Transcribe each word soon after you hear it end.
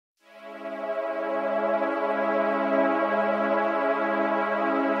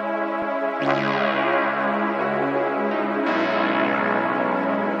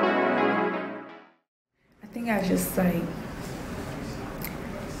I think I just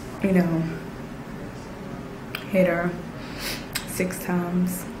you know, hit her 6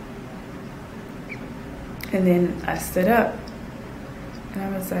 times. And then I stood up and I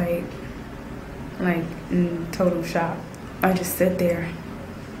was like in total shock. I just sat there.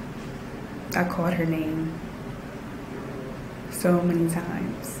 I called her name so many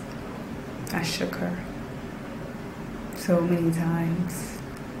times. I shook her so many times.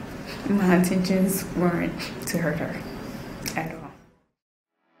 My intentions weren't to hurt her at all.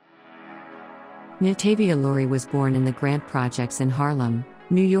 Natavia Lowery was born in the Grant Projects in Harlem,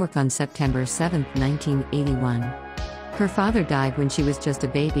 New York on September 7, 1981. Her father died when she was just a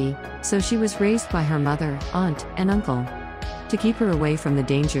baby, so she was raised by her mother, aunt, and uncle. To keep her away from the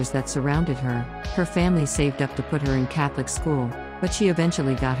dangers that surrounded her, her family saved up to put her in Catholic school, but she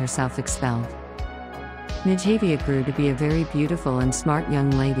eventually got herself expelled. Natavia grew to be a very beautiful and smart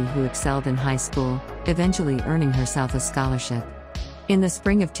young lady who excelled in high school, eventually earning herself a scholarship. In the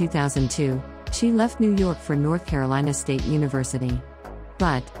spring of 2002, she left New York for North Carolina State University.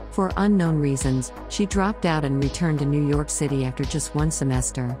 But, for unknown reasons, she dropped out and returned to New York City after just 1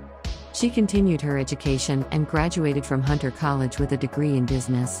 semester. She continued her education and graduated from Hunter College with a degree in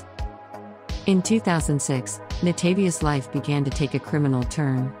business. In 2006, Natavia's life began to take a criminal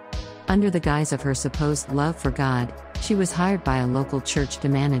turn. Under the guise of her supposed love for God, she was hired by a local church to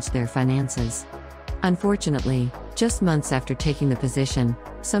manage their finances. Unfortunately, just months after taking the position,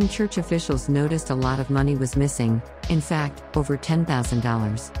 some church officials noticed a lot of money was missing, in fact, over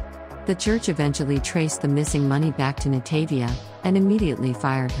 $10,000. The church eventually traced the missing money back to Natavia, and immediately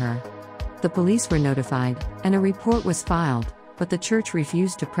fired her. The police were notified, and a report was filed, but the church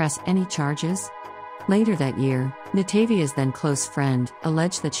refused to press any charges. Later that year, Natavia's then close friend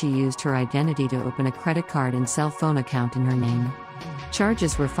alleged that she used her identity to open a credit card and cell phone account in her name.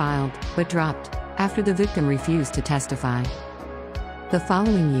 Charges were filed, but dropped, after the victim refused to testify. The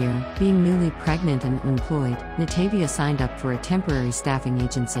following year, being newly pregnant and unemployed, Natavia signed up for a temporary staffing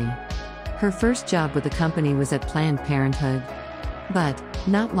agency. Her first job with the company was at Planned Parenthood. But,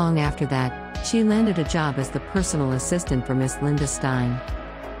 not long after that, she landed a job as the personal assistant for Miss Linda Stein.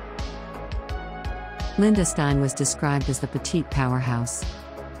 Linda Stein was described as the petite powerhouse.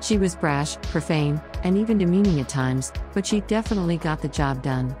 She was brash, profane, and even demeaning at times, but she definitely got the job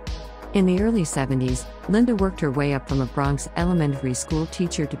done. In the early 70s, Linda worked her way up from a Bronx elementary school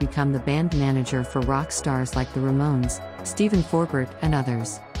teacher to become the band manager for rock stars like the Ramones, Stephen Forbert, and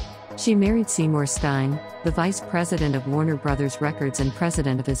others. She married Seymour Stein, the vice president of Warner Brothers Records and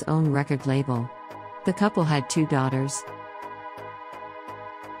president of his own record label. The couple had 2 daughters.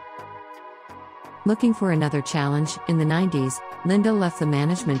 Looking for another challenge, in the 90s, Linda left the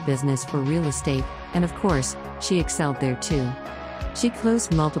management business for real estate, and of course, she excelled there too. She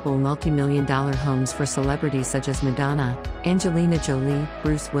closed multiple multi-million-dollar homes for celebrities such as Madonna, Angelina Jolie,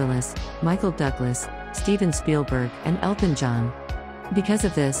 Bruce Willis, Michael Douglas, Steven Spielberg, and Elton John. Because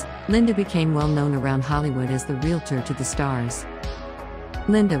of this, Linda became well known around Hollywood as the realtor to the stars.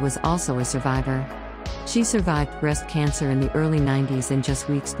 Linda was also a survivor. She survived breast cancer in the early 90s, and just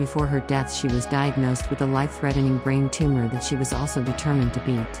weeks before her death she was diagnosed with a life-threatening brain tumor that she was also determined to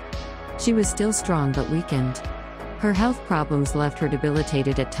beat. She was still strong but weakened. Her health problems left her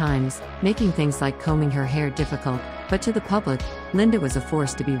debilitated at times, making things like combing her hair difficult, but to the public, Linda was a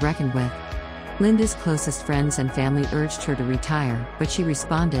force to be reckoned with. Linda's closest friends and family urged her to retire, but she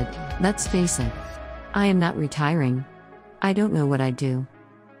responded, "Let's face it. I am not retiring. I don't know what I'd do."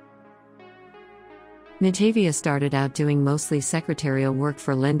 Natavia started out doing mostly secretarial work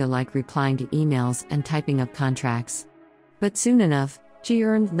for Linda, like replying to emails and typing up contracts. But soon enough, she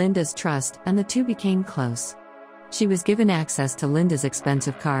earned Linda's trust, and the two became close. She was given access to Linda's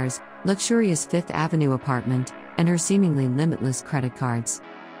expensive cars, luxurious Fifth Avenue apartment, and her seemingly limitless credit cards.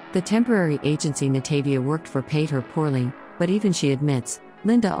 The temporary agency Natavia worked for paid her poorly, but even she admits,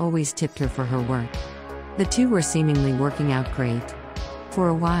 Linda always tipped her for her work. The two were seemingly working out great. For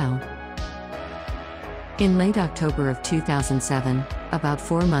a while. In late October of 2007, about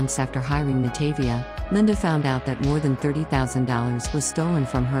 4 months after hiring Natavia, Linda found out that more than $30,000 was stolen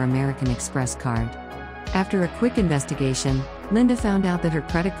from her American Express card. After a quick investigation, Linda found out that her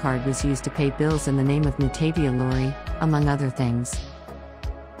credit card was used to pay bills in the name of Natavia Lowery, among other things.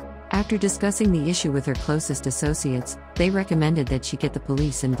 After discussing the issue with her closest associates, they recommended that she get the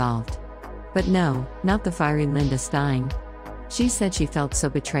police involved. But no, not the fiery Linda Stein. She said she felt so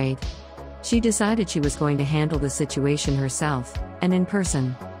betrayed. She decided she was going to handle the situation herself, and in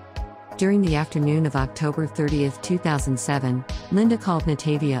person. During the afternoon of October 30, 2007, Linda called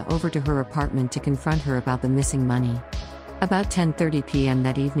Natavia over to her apartment to confront her about the missing money. About 10:30 p.m.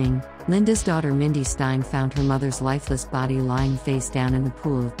 that evening, Linda's daughter Mindy Stein found her mother's lifeless body lying face down in the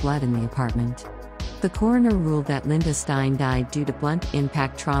pool of blood in the apartment. The coroner ruled that Linda Stein died due to blunt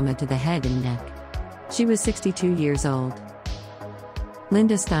impact trauma to the head and neck. She was 62 years old.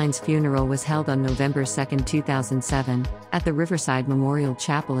 Linda Stein's funeral was held on November 2, 2007, at the Riverside Memorial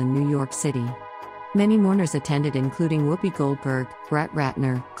Chapel in New York City. Many mourners attended, including Whoopi Goldberg, Brett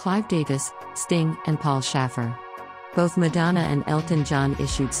Ratner, Clive Davis, Sting, and Paul Shaffer. Both Madonna and Elton John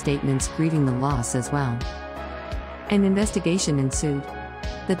issued statements grieving the loss as well. An investigation ensued.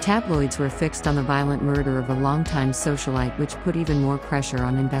 The tabloids were fixed on the violent murder of a longtime socialite, which put even more pressure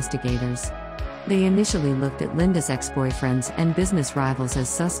on investigators. They initially looked at Linda's ex-boyfriends and business rivals as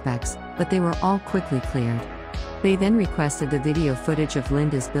suspects, but they were all quickly cleared. They then requested the video footage of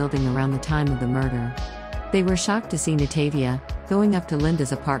Linda's building around the time of the murder. They were shocked to see Natavia going up to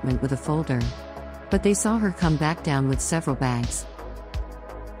Linda's apartment with a folder. But they saw her come back down with several bags.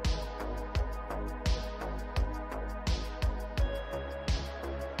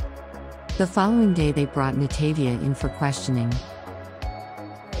 The following day, they brought Natavia in for questioning.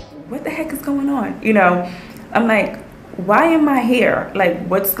 What the heck is going on? I'm like, why am I here? Like,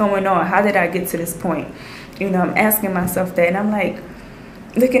 what's going on? How did I get to this point? I'm asking myself that, and I'm like,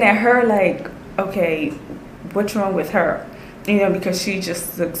 looking at her like, okay, what's wrong with her? Because she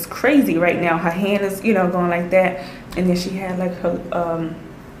just looks crazy right now. Her hand is, going like that, and then she had like her,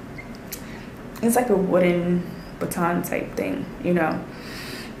 it's like a wooden baton type thing,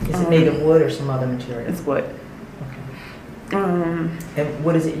 Is it made of wood or some other material? It's wood. And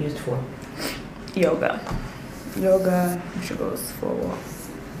what is it used for? Yoga. She goes for a walk.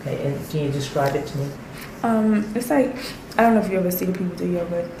 Okay, and can you describe it to me? It's like, I don't know if you ever see people do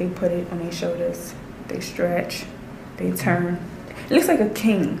yoga. They put it on their shoulders. They stretch. They turn. It looks like a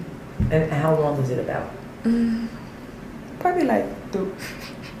king. And how long is it about? Probably like the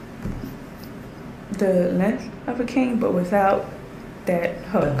length of a cane, but without that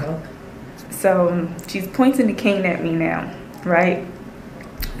hook. So she's pointing the cane at me now, right?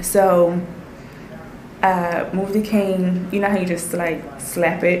 So I move the cane. You know how you just like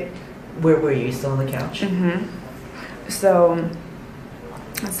slap it? Where were you? Still on the couch? So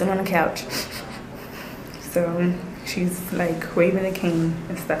I'm still on the couch. So she's like waving the cane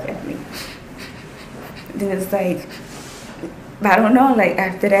and stuff at me. Then it's like, I don't know, like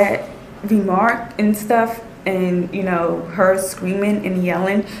after that remark and stuff, and her screaming and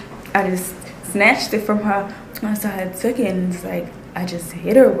yelling, I just snatched it from her. So I took it, and it's like I just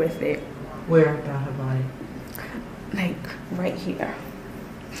hit her with it. Where about her body? Like right here,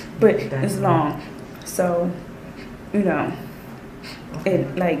 but it's long, so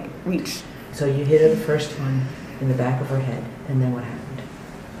it like reached. So you hit her the first time in the back of her head, and then what happened?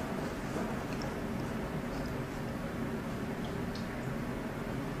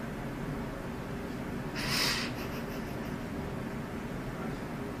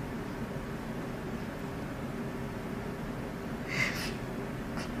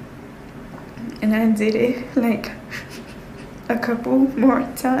 And I did it like a couple more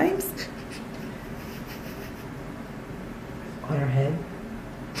times. On her head?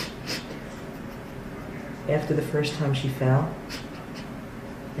 After the first time she fell,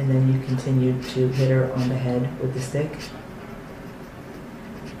 and then you continued to hit her on the head with the stick?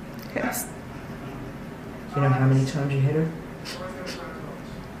 Yes. Do you know how many times you hit her?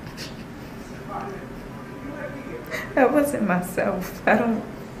 That wasn't myself.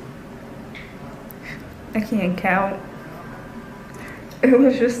 I can't count. It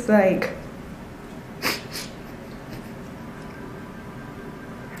was just like,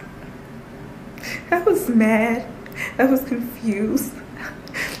 I was mad. I was confused.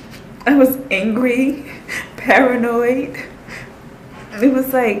 I was angry, paranoid. It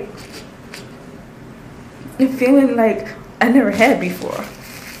was like a feeling like I never had before.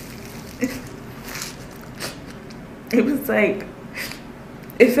 It was like,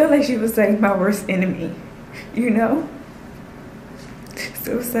 it felt like she was like my worst enemy,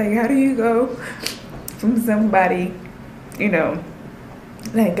 So it's like, how do you go from somebody,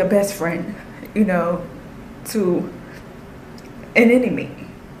 like a best friend, to an enemy,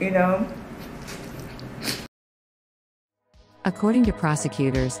 According to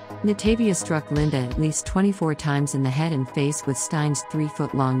prosecutors, Natavia struck Linda at least 24 times in the head and face with Stein's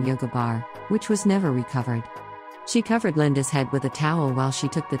 3-foot-long yoga bar, which was never recovered. She covered Linda's head with a towel while she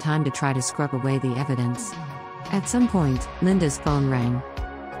took the time to try to scrub away the evidence. At some point, Linda's phone rang.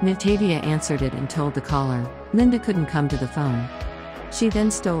 Natavia answered it and told the caller Linda couldn't come to the phone. She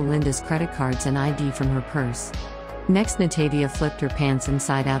then stole Linda's credit cards and ID from her purse. Next, Natavia flipped her pants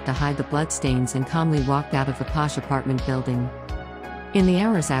inside out to hide the bloodstains and calmly walked out of the posh apartment building. In the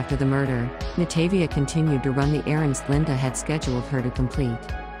hours after the murder, Natavia continued to run the errands Linda had scheduled her to complete.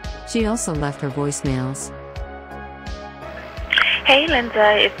 She also left her voicemails. Hey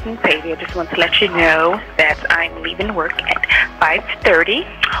Linda, it's Natavia. Just want to let you know that I'm leaving work at 5:30.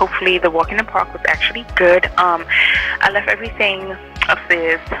 Hopefully the walk in the park was actually good. I left everything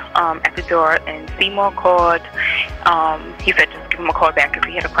upstairs at the door, and Seymour called. He said just give him a call back if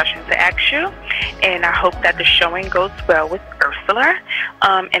he had a question to ask you. And I hope that the showing goes well with Ursula.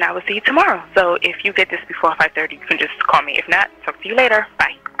 And I will see you tomorrow. So if you get this before 5:30, you can just call me. If not, talk to you later.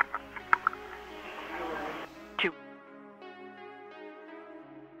 Bye.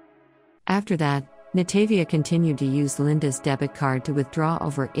 After that, Natavia continued to use Linda's debit card to withdraw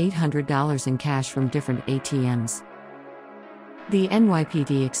over $800 in cash from different ATMs. The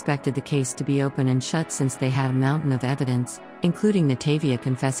NYPD expected the case to be open and shut since they had a mountain of evidence, including Natavia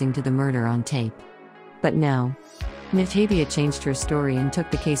confessing to the murder on tape. But no. Natavia changed her story and took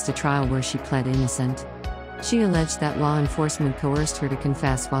the case to trial where she pled innocent. She alleged that law enforcement coerced her to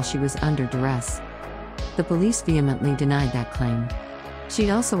confess while she was under duress. The police vehemently denied that claim. She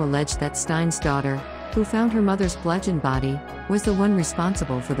also alleged that Stein's daughter, who found her mother's bludgeoned body, was the one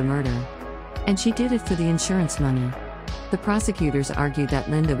responsible for the murder. And she did it for the insurance money. The prosecutors argued that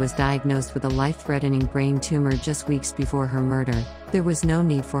Linda was diagnosed with a life-threatening brain tumor just weeks before her murder. There was no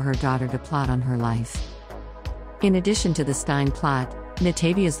need for her daughter to plot on her life. In addition to the Stein plot,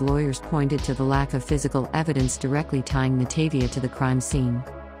 Natavia's lawyers pointed to the lack of physical evidence directly tying Natavia to the crime scene.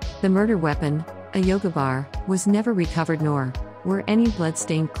 The murder weapon, a yoga bar, was never recovered, nor were any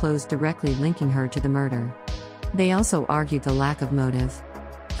blood-stained clothes directly linking her to the murder. They also argued the lack of motive.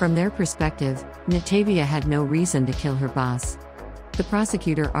 From their perspective, Natavia had no reason to kill her boss. The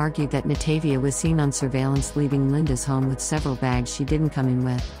prosecutor argued that Natavia was seen on surveillance leaving Linda's home with several bags she didn't come in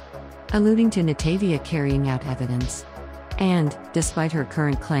with, alluding to Natavia carrying out evidence. And, despite her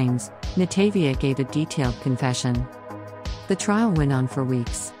current claims, Natavia gave a detailed confession. The trial went on for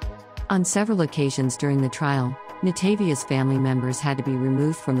weeks. On several occasions during the trial, Natavia's family members had to be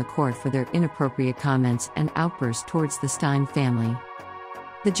removed from the court for their inappropriate comments and outbursts towards the Stein family.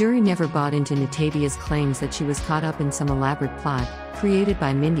 The jury never bought into Natavia's claims that she was caught up in some elaborate plot, created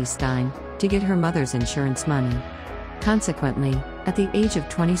by Mindy Stein, to get her mother's insurance money. Consequently, at the age of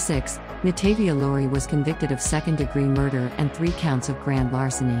 26, Natavia Lowery was convicted of second-degree murder and 3 counts of grand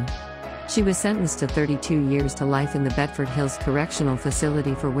larceny. She was sentenced to 32 years to life in the Bedford Hills Correctional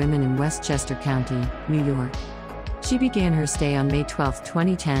Facility for Women in Westchester County, New York. She began her stay on May 12,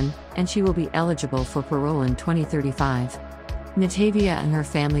 2010, and she will be eligible for parole in 2035. Natavia and her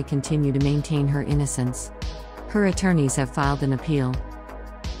family continue to maintain her innocence. Her attorneys have filed an appeal.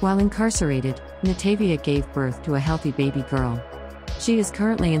 While incarcerated, Natavia gave birth to a healthy baby girl. She is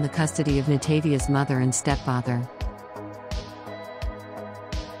currently in the custody of Natavia's mother and stepfather.